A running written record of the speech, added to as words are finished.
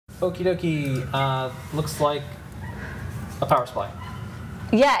okie dokie. Looks like a power supply.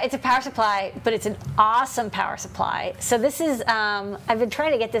 Yeah, it's a power supply, but it's an awesome power supply. So this is, I've been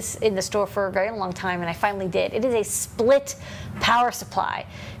trying to get this in the store for a very long time, and I finally did. It is a split power supply.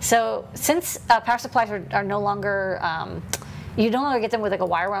 So since power supplies are no longer, you no longer get them with like a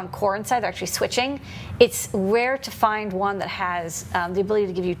wire-wound core inside, they're actually switching. It's rare to find one that has the ability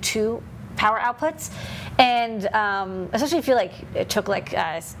to give you 2 power outputs, and especially if you like it took like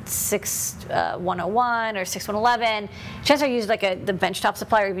 6101 or 6111. Chances are you used like the benchtop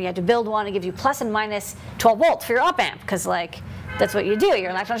supply, or even you had to build one and give you plus and minus 12 volts for your op amp, because like that's what you do. You're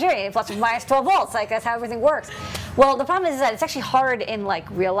an electrical engineer, plus and minus 12 volts. Like that's how everything works. Well, the problem is that it's actually hard in like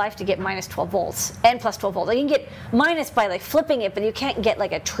real life to get minus 12 volts and plus 12 volts. Like you can get minus by like flipping it, but you can't get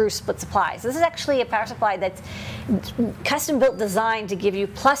like a true split supply. So this is actually a power supply that's custom built, designed to give you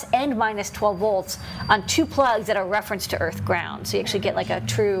plus and minus 12 volts on 2 plugs that are referenced to earth ground. So you actually get like a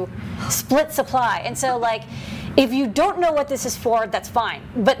true split supply. And so like, if you don't know what this is for, that's fine.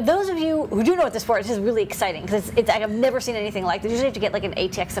 But those of you who do know what this is for, this is really exciting, because I've never seen anything like this. Usually you have to get like an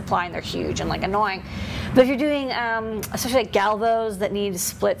ATX supply, and they're huge and like annoying. But if you're doing, especially like galvos that need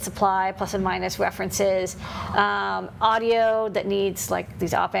split supply, plus and minus references, audio that needs like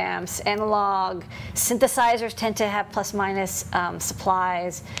these op amps, analog, synthesizers tend to have plus minus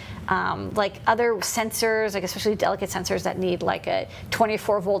supplies. Like other sensors, like especially delicate sensors that need like a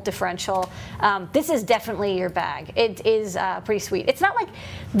 24-volt differential. This is definitely your bag. It is pretty sweet. It's not like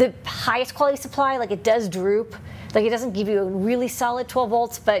the highest quality supply. Like it does droop. Like it doesn't give you a really solid 12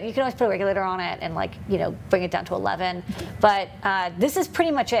 volts, but you can always put a regulator on it and like bring it down to 11. But this is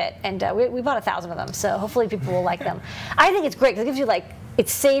pretty much it. And we bought 1,000 of them, so hopefully people will like them. I think it's great because it gives you like,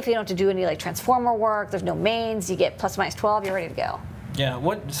 it's safe. You don't have to do any like transformer work. There's no mains. You get plus minus 12. You're ready to go. Yeah.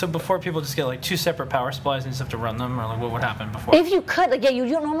 So before people just get like 2 separate power supplies and just have to run them, or like what would happen before? If you could, like you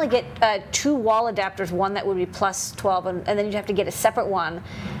don't normally get 2 wall adapters. One that would be plus 12, and then you'd have to get a separate one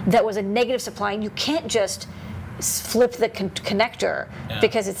that was a negative supply. And you can't just flip the connector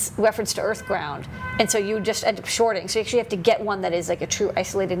because it's referenced to earth ground, and so you just end up shorting. So you actually have to get one that is like a true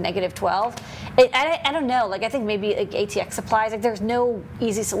isolated negative 12. I don't know. Like I think maybe like ATX supplies. Like there's no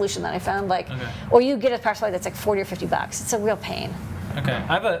easy solution that I found. Like, or you get a power supply that's like $40 or $50. It's a real pain. Okay,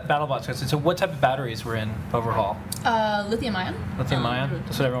 I have a BattleBox question. So what type of batteries were in overhaul? Lithium-ion. Lithium-ion?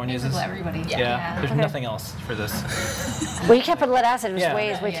 That's what everyone uses? Everybody. Yeah. There's nothing else for this. Well, you can't put lead acid. It just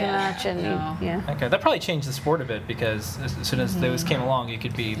weighs way too much. And Okay, that probably changed the sport a bit, because as soon as those came along, you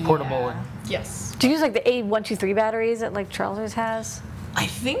could be portable. And yes. Do you use like the A123 batteries that like Charles has? I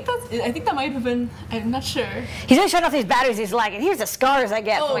think that might have been. I'm not sure. He's always showing off these batteries. He's like, and here's the scars I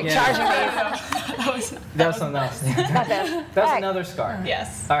get from like charging these. That was something else. That's another scar.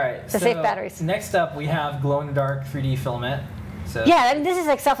 Yes. All right. The safe batteries. Next up, we have glow-in-the-dark 3D filament. So yeah, I mean, this is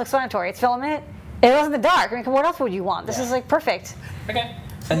like self-explanatory. It's filament. It goes in the dark. I mean, what else would you want? This is like perfect. Okay.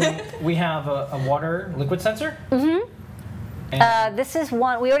 And then we have a water liquid sensor. Mm-hmm. This is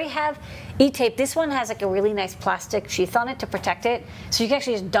one, we already have E-tape. This one has like a really nice plastic sheath on it to protect it. So you can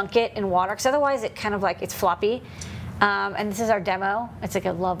actually just dunk it in water, because otherwise it kind of like, it's floppy. And this is our demo. It's like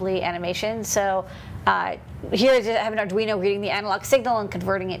a lovely animation. So here I have an Arduino reading the analog signal and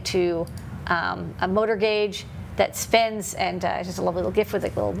converting it to a motor gauge that spins, and it's just a lovely little GIF with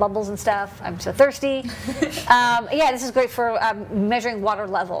like little bubbles and stuff. I'm so thirsty. Yeah, this is great for measuring water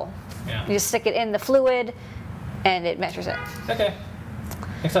level. Yeah. You just stick it in the fluid, and it measures it. Okay.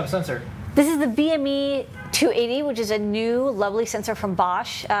 Next up, sensor. This is the BME 280, which is a new lovely sensor from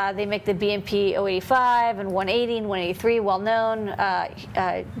Bosch. They make the BMP 085 and 180 and 183, well-known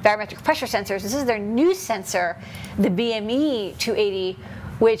barometric pressure sensors. This is their new sensor, the BME 280,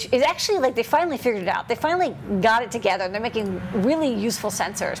 which is actually like they finally figured it out. They finally got it together. They're making really useful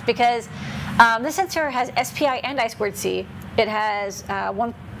sensors, because this sensor has SPI and I2C. It has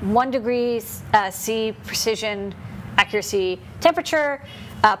 1 degree C precision, accuracy, temperature,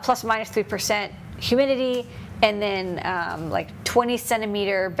 plus minus 3% humidity, and then like 20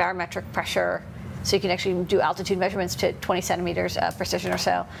 centimeter barometric pressure. So you can actually do altitude measurements to 20 centimeters precision or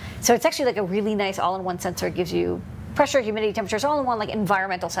so. So it's actually like a really nice all-in-one sensor. It gives you pressure, humidity, temperatures, all in one like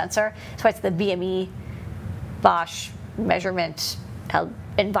environmental sensor. That's why it's the BME Bosch measurement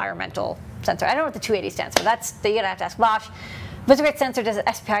environmental sensor. I don't know what the 280 stands for. You're gonna have to ask Bosch. But it's a great sensor. Does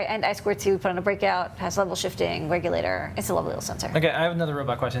SPI and I2C. We put on a breakout. Has level shifting, regulator. It's a lovely little sensor. Okay, I have another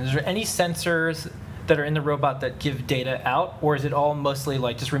robot question. Is there any sensors that are in the robot that give data out, or is it all mostly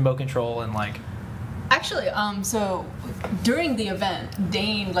like just remote control and like? Actually, so during the event,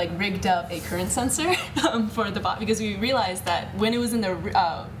 Dane like rigged up a current sensor for the box, because we realized that when it was in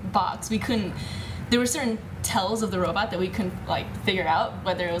the box, we couldn't there were certain tells of the robot that we couldn't like figure out,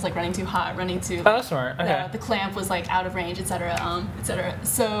 whether it was like running too hot, running too. Oh, that's smart. Okay. The clamp was like out of range, etc., etc.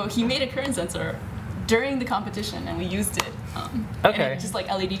 So he made a current sensor during the competition, and we used it. Okay. And it just like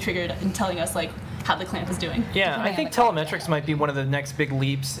LED triggered and telling us like how the clamp was doing. Yeah, I think telemetrics might be one of the next big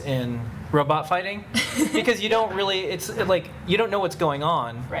leaps in robot fighting, because you don't really, it's like you don't know what's going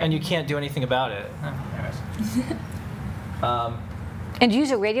on, Right. and you can't do anything about it. And do you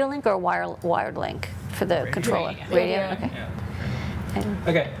use a radio link or a wired link for the controller? Radio. Okay. Yeah.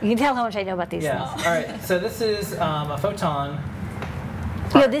 Okay. You can tell how much I know about these Yeah. things. All right. So this is a photon.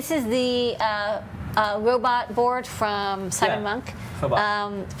 No, this is the robot board from Simon Yeah. Monk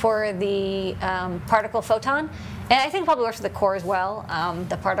Phobot. for the particle photon. And I think it probably works with the core as well,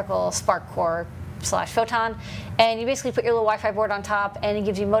 the particle spark core / photon. And you basically put your little Wi-Fi board on top, and it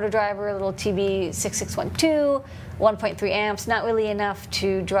gives you motor driver, a little TB6612, 1.3 amps. Not really enough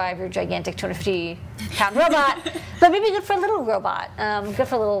to drive your gigantic 250-pound robot, but maybe good for a little robot. Good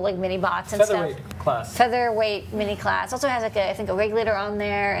for little like mini bots and Featherweight stuff. class. Featherweight mini class. Also has like I think a regulator on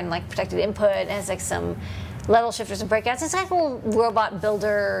there and like protected input. It has like some level shifters and breakouts. It's like a little robot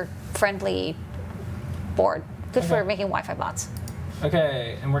builder friendly board. Good for making Wi-Fi bots.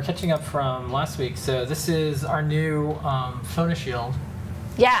 Okay, and we're catching up from last week. So this is our new PhoneShield.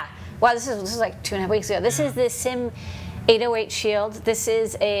 Yeah. Wow, this is like 2.5 weeks ago. This is the SIM 808 Shield. This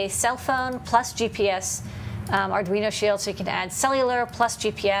is a cell phone plus GPS Arduino Shield, so you can add cellular plus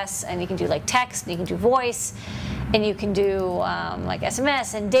GPS, and you can do like text, and you can do voice, and you can do like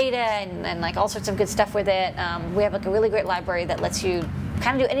SMS and data and like all sorts of good stuff with it. We have like a really great library that lets you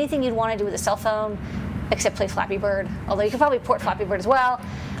kind of do anything you'd want to do with a cell phone, except play Flappy Bird, although you can probably port Flappy Bird as well.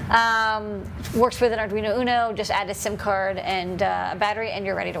 Works with an Arduino Uno, just add a SIM card and a battery, and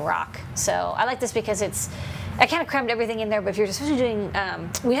you're ready to rock. So I like this because I kind of crammed everything in there, but if you're especially doing,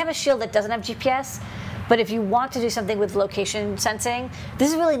 we have a Shield that doesn't have GPS, but if you want to do something with location sensing, this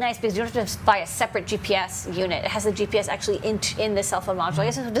is really nice because you don't have to buy a separate GPS unit. It has the GPS actually in the cell phone module. I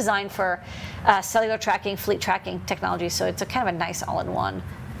guess it's designed for cellular tracking, fleet tracking technology, so it's a kind of a nice all-in-one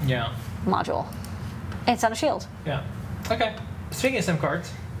module. And it's on a Shield. Yeah. Okay. Speaking of SIM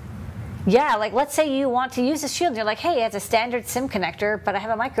cards. Yeah, like let's say you want to use the Shield, and you're like, hey, it's a standard SIM connector, but I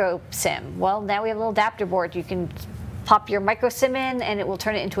have a micro SIM. Well, now we have a little adapter board. You can pop your micro SIM in, and it will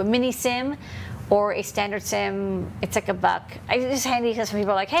turn it into a mini SIM or a standard SIM. It's like $1. It's just handy because some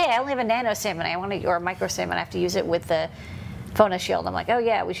people are like, hey, I only have a nano SIM, and I want to, or a micro SIM, and I have to use it with the PhoneShield. I'm like, oh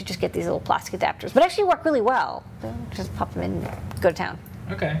yeah, we should just get these little plastic adapters, but actually work really well. Just pop them in, go to town.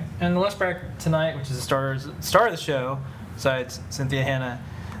 Okay. And the last break tonight, which is the star of the show, besides Cynthia, Hannah,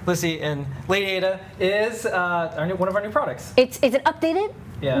 Lissy, and Lady Ada, is one of our new products. It's an updated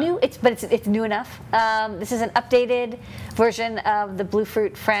new, but it's new enough. This is an updated version of the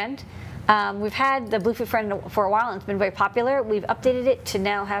Bluefruit Friend. We've had the Bluefruit Friend for a while, and it's been very popular. We've updated it to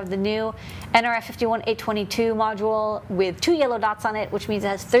now have the new NRF51822 module with 2 yellow dots on it, which means it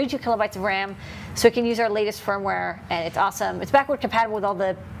has 32 kilobytes of RAM, so it can use our latest firmware, and it's awesome. It's backward compatible with all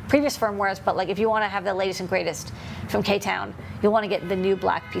the previous firmwares, but like if you want to have the latest and greatest from K-Town, you'll want to get the new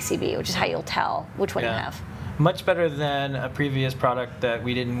black PCB, which is how you'll tell which one you have. Much better than a previous product that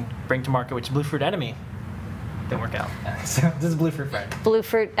we didn't bring to market, which is Bluefruit Enemy. Didn't work out. So this is Bluefruit Friend.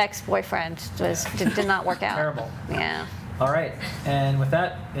 Bluefruit ex-boyfriend did not work out. Terrible. Yeah. All right, and with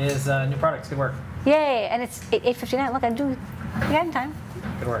that is new products. Good work. Yay! And it's 8:59. Look, I got in time.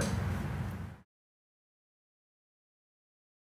 Good work.